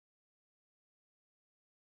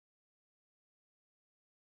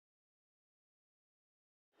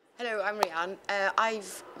Hello, I'm Rianne.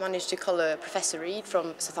 I've managed to collar Professor Reid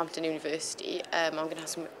from Southampton University. I'm going to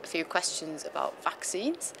ask him a few questions about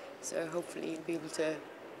vaccines, so hopefully you'll be able to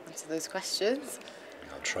answer those questions.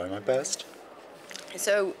 I'll try my best.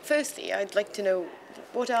 So, firstly, I'd like to know,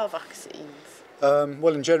 what are vaccines?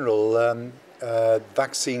 Well, in general,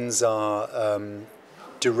 vaccines are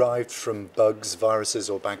derived from bugs, viruses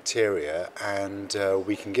or bacteria, and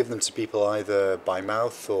we can give them to people either by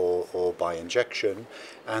mouth or by injection,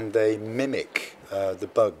 and they mimic the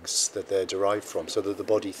bugs that they're derived from, so that the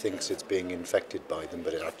body thinks it's being infected by them,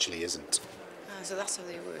 but it actually isn't. So that's how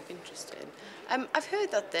they work. Interesting. I've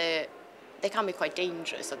heard that they can be quite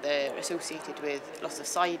dangerous, that they're associated with lots of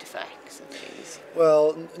side effects and things.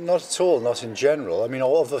 Well, not at all, not in general. I mean,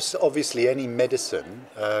 obviously any medicine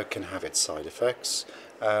can have its side effects,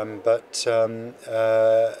 but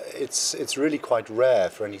it's really quite rare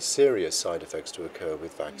for any serious side effects to occur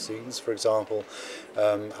with vaccines. For example,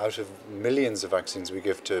 out of millions of vaccines we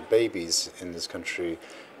give to babies in this country,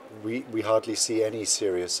 we hardly see any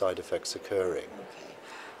serious side effects occurring. Okay.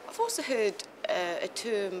 I've also heard a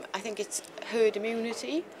term, I think it's herd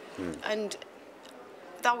immunity, and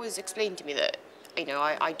that was explained to me that, you know,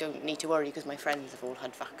 I don't need to worry because my friends have all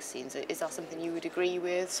had vaccines. Is that something you would agree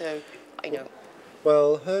with? So, you know.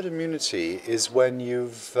 Well, herd immunity is when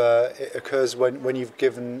it occurs when you've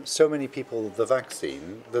given so many people the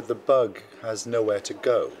vaccine that the bug has nowhere to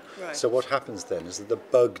go. Right. So what happens then is that the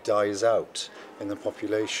bug dies out in the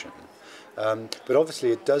population. But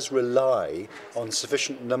obviously it does rely on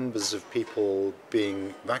sufficient numbers of people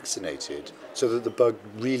being vaccinated so that the bug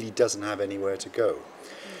really doesn't have anywhere to go.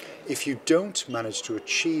 If you don't manage to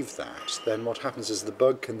achieve that, then what happens is the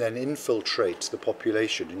bug can then infiltrate the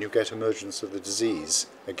population and you get emergence of the disease,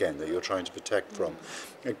 again, that you're trying to protect from.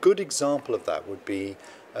 A good example of that would be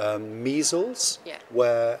measles,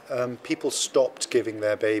 where people stopped giving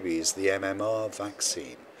their babies the MMR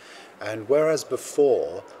vaccine. And whereas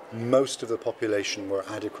before most of the population were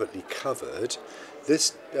adequately covered,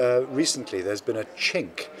 recently there's been a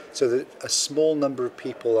chink so that a small number of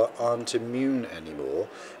people aren't immune anymore,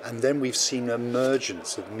 and then we've seen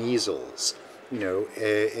emergence of measles, you know,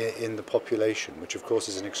 in the population, which of course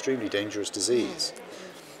is an extremely dangerous disease.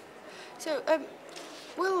 So,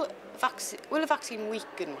 will a vaccine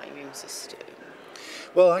weaken my immune system?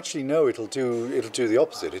 Well, actually, no. It'll do the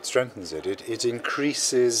opposite. It strengthens it. It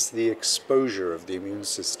increases the exposure of the immune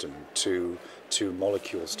system to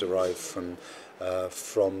molecules derived from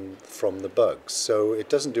the bugs. So it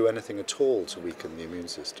doesn't do anything at all to weaken the immune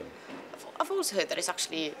system. I've also heard that it's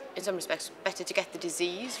actually, in some respects, better to get the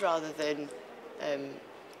disease rather than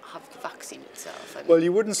have the vaccine itself. Well,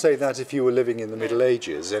 you wouldn't say that if you were living in the Middle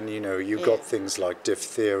Ages and, you know, you got things like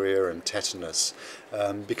diphtheria and tetanus,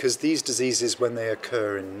 because these diseases, when they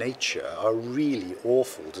occur in nature, are really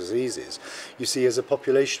awful diseases. You see, as a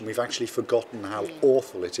population, we've actually forgotten how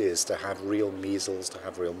awful it is to have real measles, to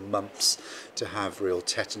have real mumps, to have real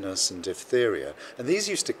tetanus and diphtheria. And these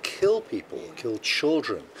used to kill people, kill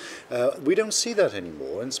children. We don't see that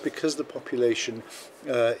anymore, and it's because the population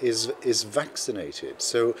is vaccinated.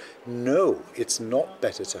 So no, it's not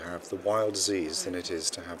better to have the wild disease than it is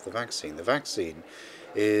to have the vaccine. The vaccine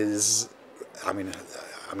is, I mean,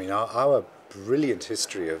 our brilliant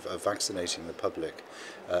history of vaccinating the public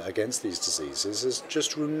against these diseases has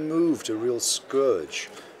just removed a real scourge,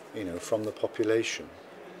 you know, from the population.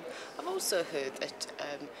 I've also heard that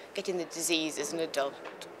getting the disease as an adult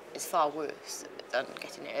is far worse than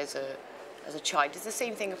getting it as a child. Does the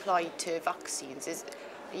same thing apply to vaccines?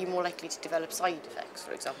 Are you more likely to develop side effects,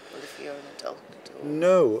 for example, if you're an adult? Or?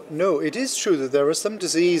 No, it is true that there are some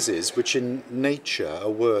diseases which in nature are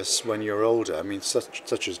worse when you're older. I mean,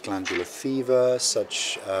 such as glandular fever,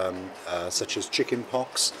 such as chicken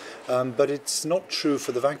pox, but it's not true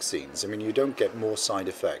for the vaccines. I mean, you don't get more side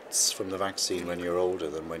effects from the vaccine when you're older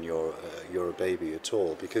than when you're a baby at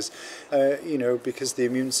all, because because the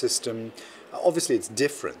immune system. Obviously, it's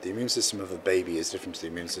different. The immune system of a baby is different to the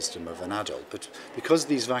immune system of an adult. But because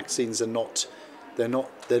these vaccines are they're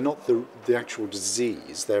not the actual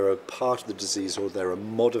disease. They're a part of the disease, or they're a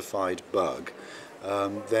modified bug.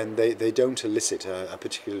 Then they don't elicit a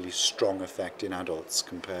particularly strong effect in adults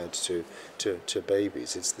compared to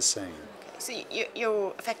babies. It's the same. So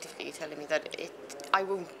you're effectively telling me that I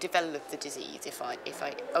won't develop the disease if I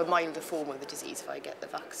a milder form of the disease if I get the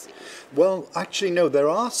vaccine. Well, actually, no. There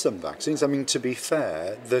are some vaccines. I mean, to be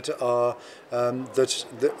fair, that are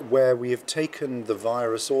where we have taken the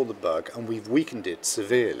virus or the bug and we've weakened it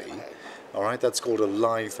severely. Okay. All right, that's called a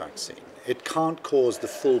live vaccine. It can't cause the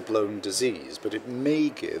full-blown disease, but it may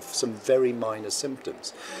give some very minor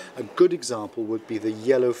symptoms. A good example would be the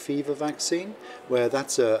yellow fever vaccine, where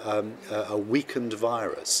that's a weakened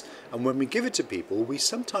virus. And when we give it to people, we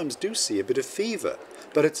sometimes do see a bit of fever,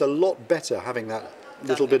 but it's a lot better having that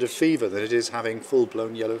little bit of fever than it is having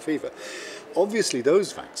full-blown yellow fever. Obviously,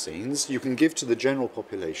 those vaccines you can give to the general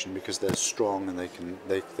population because they're strong and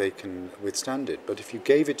they can withstand it. But if you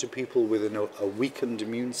gave it to people with a weakened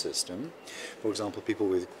immune system, for example, people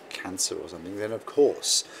with cancer or something, then of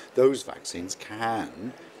course those vaccines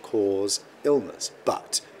can cause illness.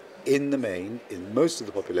 But in the main, in most of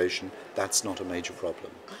the population, that's not a major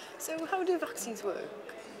problem. So how do vaccines work?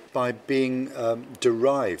 By being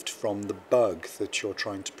derived from the bug that you're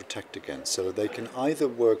trying to protect against. So they can either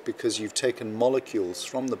work because you've taken molecules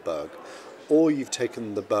from the bug, or you've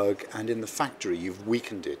taken the bug and in the factory you've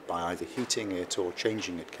weakened it by either heating it or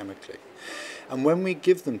changing it chemically. And when we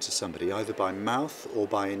give them to somebody, either by mouth or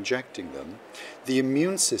by injecting them, the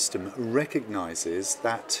immune system recognizes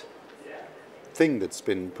that thing that's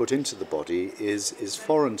been put into the body is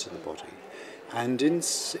foreign to the body. And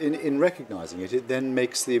in recognizing it, it then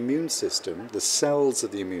makes the immune system, the cells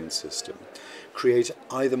of the immune system, create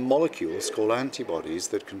either molecules called antibodies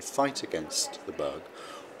that can fight against the bug,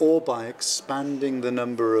 or by expanding the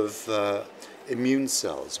number of immune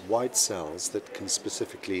cells, white cells, that can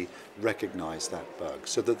specifically recognize that bug.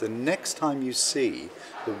 So that the next time you see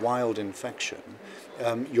the wild infection,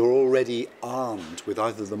 you're already armed with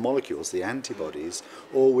either the molecules, the antibodies,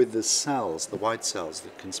 or with the cells, the white cells,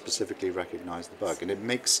 that can specifically recognize the bug. And it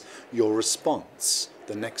makes your response,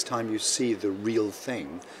 the next time you see the real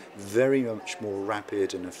thing, very much more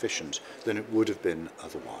rapid and efficient than it would have been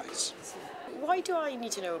otherwise. Why do I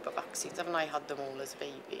need to know about vaccines? Haven't I had them all as a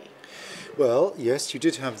baby? Well, yes, you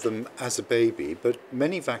did have them as a baby, but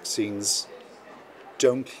many vaccines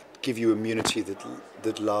don't give you immunity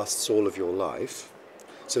that lasts all of your life.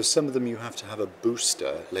 So some of them you have to have a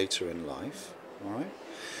booster later in life, all right?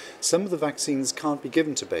 Some of the vaccines can't be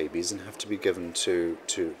given to babies and have to be given to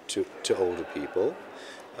older people.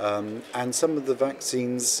 And some of the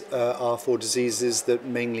vaccines are for diseases that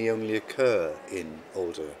mainly only occur in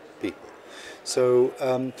older people. So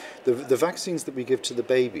the vaccines that we give to the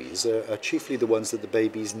babies are chiefly the ones that the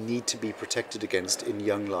babies need to be protected against in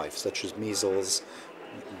young life, such as measles,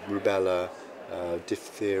 rubella,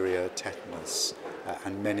 diphtheria, tetanus,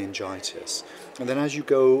 and meningitis. And then as you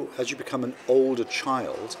become an older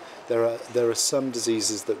child, there are some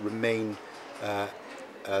diseases that remain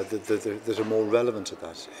that are more relevant at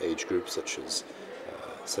that age group, such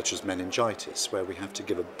as meningitis, where we have to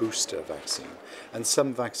give a booster vaccine. And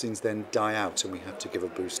some vaccines then die out and we have to give a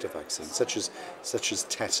booster vaccine, such as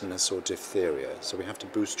tetanus or diphtheria. So we have to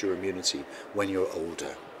boost your immunity when you're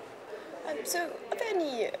older. So are there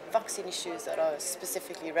any vaccine issues that are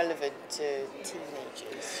specifically relevant to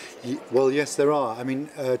teenagers? Well, yes, there are. I mean,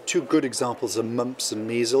 two good examples are mumps and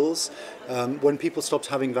measles. When people stopped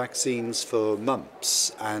having vaccines for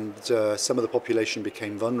mumps and some of the population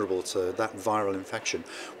became vulnerable to that viral infection,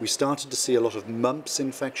 we started to see a lot of mumps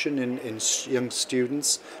infection in young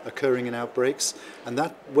students occurring in outbreaks. And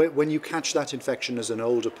that, when you catch that infection as an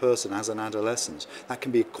older person, as an adolescent, that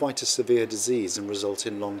can be quite a severe disease and result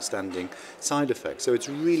in long-standing side effects. So it's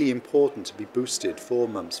really important to be boosted for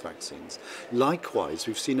mumps vaccines. Likewise,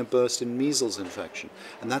 we've seen a burst in measles infection,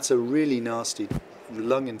 and that's a really nasty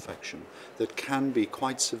lung infection that can be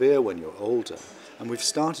quite severe when you're older. And we've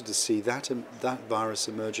started to see that virus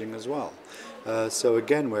emerging as well. So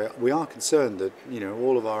again, we are concerned that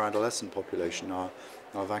all of our adolescent population are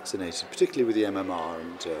vaccinated, particularly with the MMR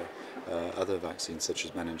and other vaccines such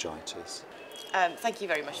as meningitis. Thank you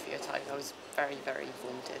very much for your time. That was very, very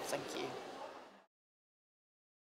informative. Thank you.